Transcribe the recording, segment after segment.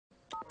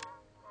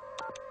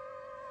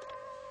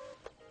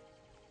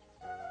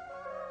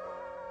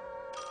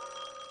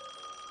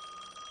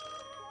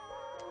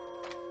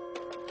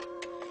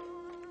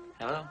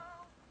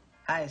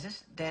Hi, is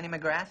this Danny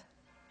McGrath?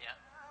 Yeah.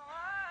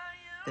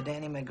 The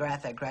Danny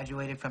McGrath that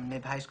graduated from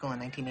Nib High School in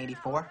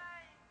 1984?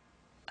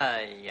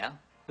 Yeah.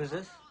 Who's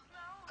this?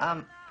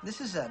 This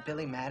is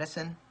Billy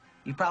Madison.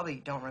 You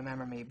probably don't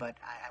remember me, but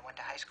I went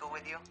to high school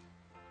with you.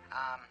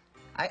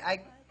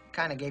 I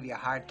kind of gave you a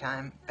hard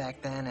time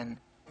back then, and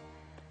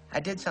I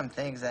did some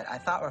things that I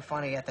thought were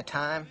funny at the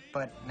time,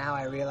 but now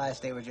I realize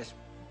they were just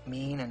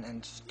mean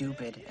and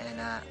stupid,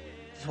 and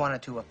just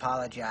wanted to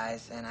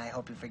apologize, and I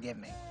hope you forgive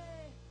me.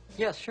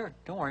 Yeah, sure.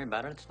 Don't worry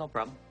about it. It's no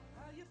problem.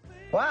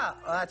 Wow,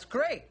 well, that's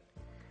great.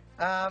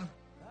 Well,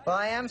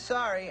 I am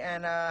sorry,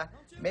 and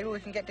maybe we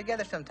can get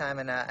together sometime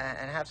and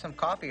have some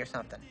coffee or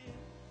something.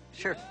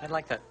 Sure, I'd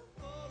like that.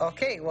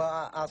 Okay,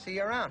 well, I'll see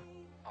you around.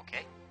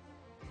 Okay.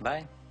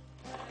 Bye.